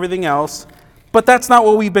just like everything else. But that's not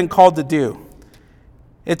what we've been called to do.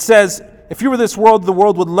 It says, if you were this world, the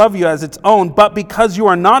world would love you as its own. But because you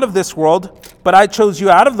are not of this world, but I chose you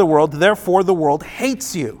out of the world, therefore the world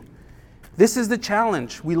hates you. This is the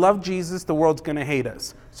challenge. We love Jesus, the world's going to hate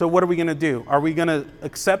us. So what are we going to do? Are we going to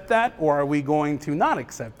accept that, or are we going to not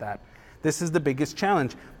accept that? This is the biggest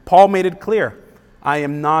challenge. Paul made it clear. I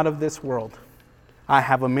am not of this world. I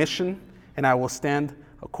have a mission, and I will stand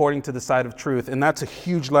according to the side of truth. And that's a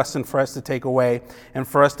huge lesson for us to take away and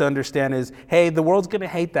for us to understand is, hey, the world's going to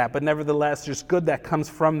hate that, but nevertheless, there's good that comes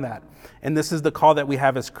from that. And this is the call that we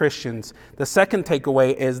have as Christians. The second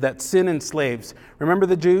takeaway is that sin enslaves. Remember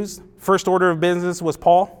the Jews? First order of business was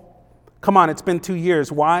Paul. Come on, it's been 2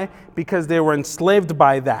 years. Why? Because they were enslaved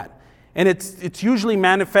by that. And it's usually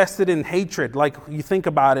manifested in hatred. Like you think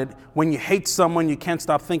about it, when you hate someone, you can't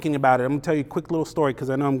stop thinking about it. I'm going to tell you a quick little story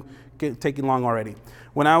because I know I'm taking long already.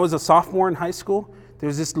 When I was a sophomore in high school, there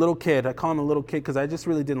was this little kid. I call him a little kid because I just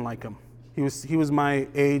really didn't like him. He was my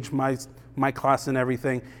age, my class and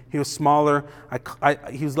everything. He was smaller.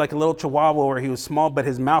 He was like a little chihuahua where he was small, but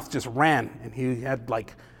his mouth just ran. And he had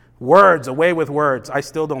like words, away with words. I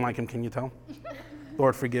still don't like him, can you tell?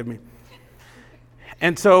 Lord, forgive me.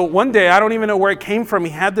 And so one day, I don't even know where it came from. He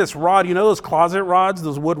had this rod, those closet rods,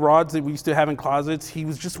 those wood rods that we used to have in closets. He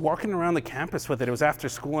was just walking around the campus with it. It was after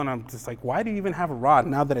school, and I'm just like, why do you even have a rod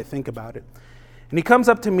now that I think about it? And he comes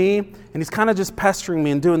up to me, and he's kind of just pestering me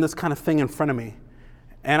and doing this kind of thing in front of me.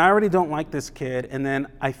 And I already don't like this kid. And then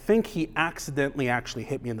I think he accidentally actually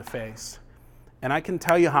hit me in the face. And I can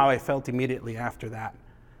tell you how I felt immediately after that.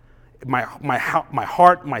 My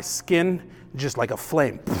heart, my skin, just like a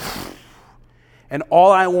flame. And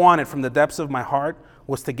all I wanted from the depths of my heart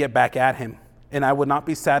was to get back at him. And I would not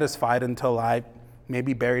be satisfied until I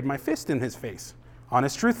maybe buried my fist in his face.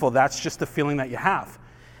 Honest, truthful, that's just the feeling that you have.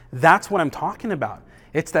 That's what I'm talking about.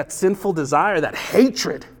 It's that sinful desire, that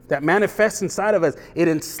hatred that manifests inside of us. It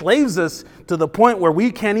enslaves us to the point where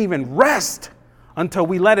we can't even rest until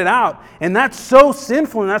we let it out. And that's so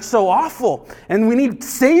sinful and that's so awful. And we need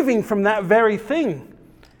saving from that very thing.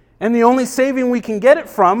 And the only saving we can get it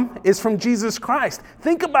from is from Jesus Christ.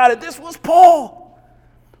 Think about it. This was Paul.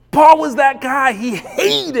 Paul was that guy. He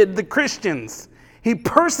hated the Christians. He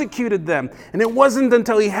persecuted them. And it wasn't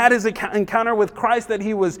until he had his encounter with Christ that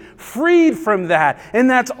he was freed from that. And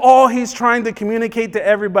that's all he's trying to communicate to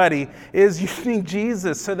everybody is you need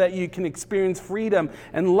Jesus so that you can experience freedom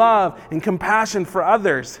and love and compassion for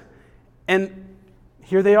others. And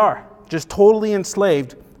here they are, just totally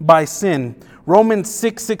enslaved by sin. Romans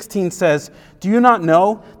 6:16 says, "Do you not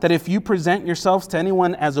know that if you present yourselves to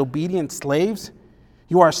anyone as obedient slaves,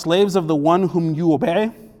 you are slaves of the one whom you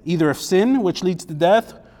obey, either of sin, which leads to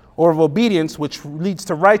death, or of obedience, which leads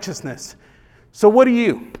to righteousness?" So what are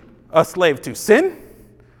you a slave to, sin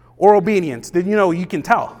or obedience? Did you know you can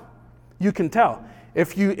tell? You can tell.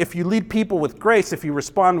 If you lead people with grace, if you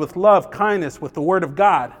respond with love, kindness, with the word of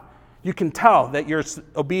God, you can tell that you're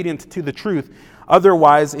obedient to the truth.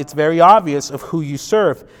 Otherwise, it's very obvious of who you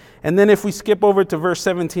serve. And then if we skip over to verse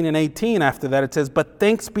 17 and 18 after that, it says, "But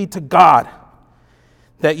thanks be to God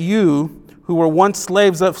that you, who were once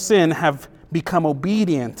slaves of sin, have become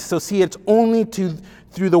obedient." So see, it's only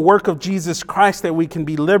through the work of Jesus Christ that we can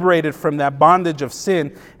be liberated from that bondage of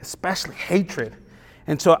sin, especially hatred.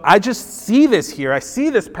 And so I just see this here. I see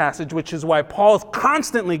this passage, which is why Paul's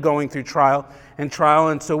constantly going through trial. And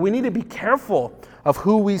so we need to be careful of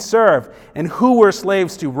who we serve and who we're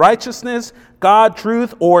slaves to: righteousness, God,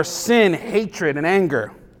 truth, or sin, hatred, and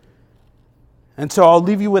anger. And so I'll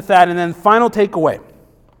leave you with that. And then final takeaway.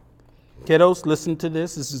 Kiddos, listen to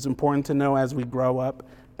this. This is important to know as we grow up.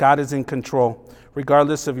 God is in control.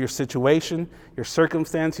 Regardless of your situation, your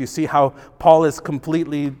circumstance, you see how Paul is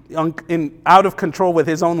completely out of control with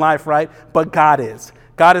his own life, right? But God is.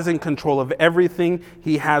 God is in control of everything.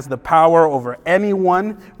 He has the power over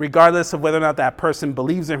anyone, regardless of whether or not that person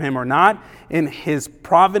believes in him or not. In his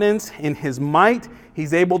providence, in his might,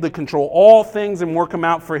 he's able to control all things and work them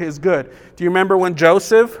out for his good. Do you remember when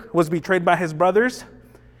Joseph was betrayed by his brothers?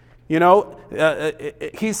 You know,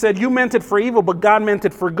 he said, "You meant it for evil, but God meant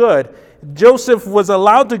it for good." Joseph was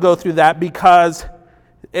allowed to go through that because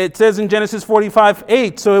it says in Genesis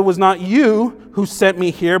 45:8, "So it was not you who sent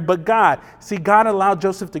me here, but God." See, God allowed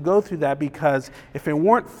Joseph to go through that because if it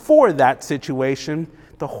weren't for that situation,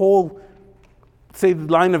 the whole, say, the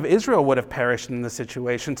line of Israel would have perished in the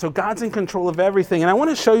situation. So God's in control of everything. And I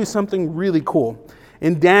want to show you something really cool.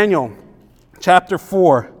 In Daniel chapter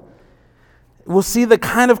 4, we'll see the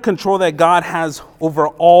kind of control that God has over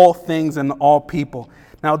all things and all people.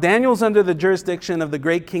 Now, Daniel's under the jurisdiction of the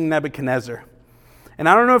great king Nebuchadnezzar. And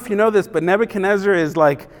I don't know if you know this, but Nebuchadnezzar is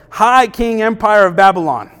like high king empire of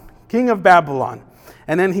Babylon, king of Babylon.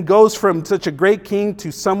 And then he goes from such a great king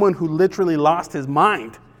to someone who literally lost his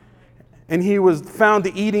mind. And he was found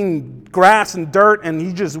eating grass and dirt, and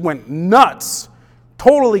he just went nuts,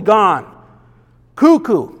 totally gone,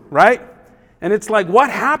 cuckoo, right? And it's like,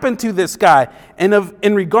 what happened to this guy? And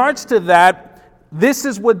in regards to that, this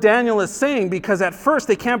is what Daniel is saying, because at first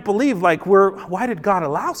they can't believe, like, why did God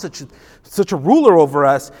allow such a ruler over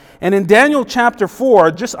us? And in Daniel chapter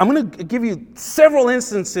 4, I'm going to give you several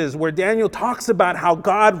instances where Daniel talks about how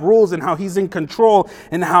God rules and how he's in control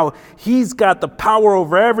and how he's got the power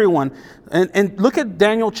over everyone. And look at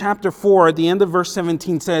Daniel chapter 4, at the end of verse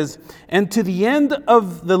 17 says, and to the end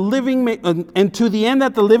that the living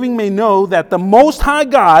may know that the Most High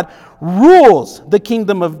God rules the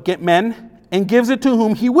kingdom of men and gives it to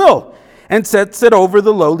whom he will, and sets it over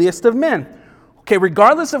the lowliest of men. Okay,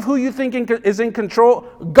 regardless of who you think is in control,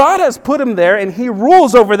 God has put him there and he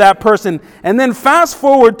rules over that person. And then fast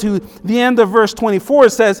forward to the end of verse 24, it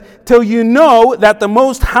says, till you know that the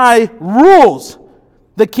Most High rules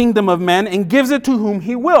the kingdom of men and gives it to whom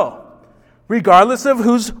he will. Regardless of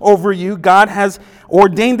who's over you, God has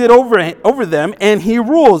ordained it over them, and he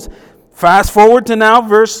rules. Fast forward to now,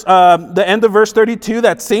 the end of verse 32,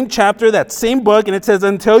 that same chapter, that same book, and it says,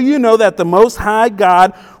 until you know that the Most High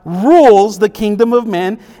God rules the kingdom of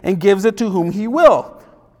men and gives it to whom he will.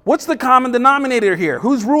 What's the common denominator here?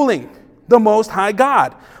 Who's ruling? The Most High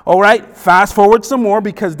God. All right, fast forward some more,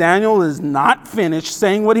 because Daniel is not finished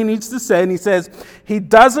saying what he needs to say, and he says, he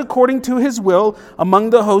does according to his will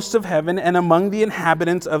among the hosts of heaven and among the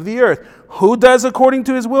inhabitants of the earth. Who does according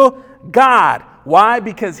to his will? God. Why?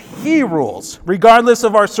 Because he rules, regardless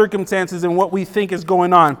of our circumstances and what we think is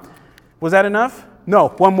going on. Was that enough? No,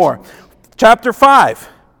 one more. Chapter 5,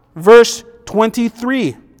 verse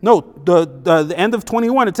 23. No, the end of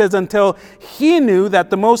 21, it says, until he knew that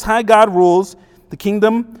the Most High God rules the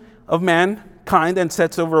kingdom of mankind and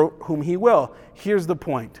sets over whom he will. Here's the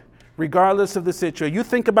point. regardless of the situation. You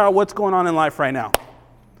think about what's going on in life right now.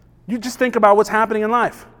 You just think about what's happening in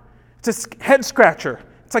life. It's a head scratcher.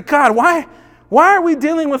 It's like, God, why are we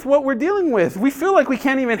dealing with what we're dealing with? We feel like we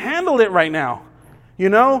can't even handle it right now. You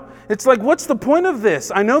know, it's like, what's the point of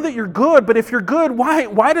this? I know that you're good, but if you're good,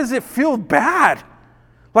 why does it feel bad?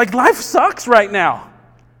 Like, life sucks right now.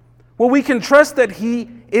 Well, we can trust that He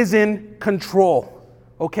is in control,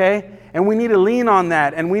 okay? And we need to lean on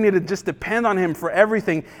that, and we need to just depend on Him for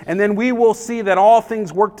everything. And then we will see that all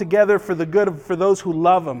things work together for the good for those who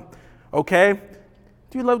love Him, okay?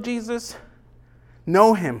 Do you love Jesus?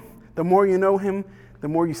 Know Him. The more you know Him, the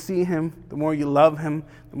more you see Him, the more you love Him,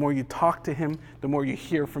 the more you talk to Him, the more you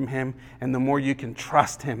hear from Him, and the more you can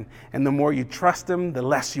trust Him. And the more you trust Him, the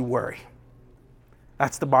less you worry.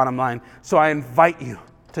 That's the bottom line. So I invite you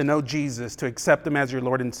to know Jesus, to accept Him as your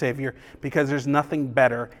Lord and Savior, because there's nothing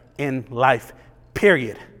better in life,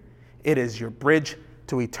 period. It is your bridge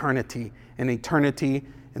to eternity, and eternity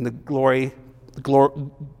in the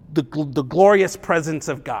glorious presence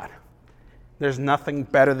of God. There's nothing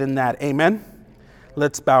better than that. Amen?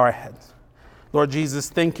 Let's bow our heads. Lord Jesus,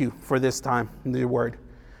 thank you for this time in your word.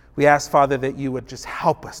 We ask, Father, that you would just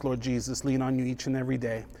help us, Lord Jesus, lean on you each and every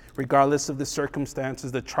day, regardless of the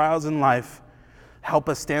circumstances, the trials in life. Help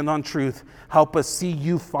us stand on truth. Help us see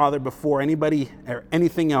you, Father, before anybody or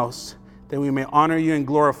anything else, that we may honor you and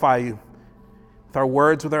glorify you with our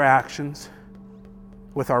words, with our actions,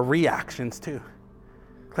 with our reactions too.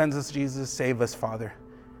 Cleanse us, Jesus. Save us, Father.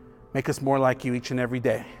 Make us more like you each and every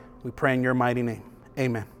day. We pray in your mighty name.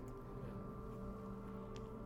 Amen.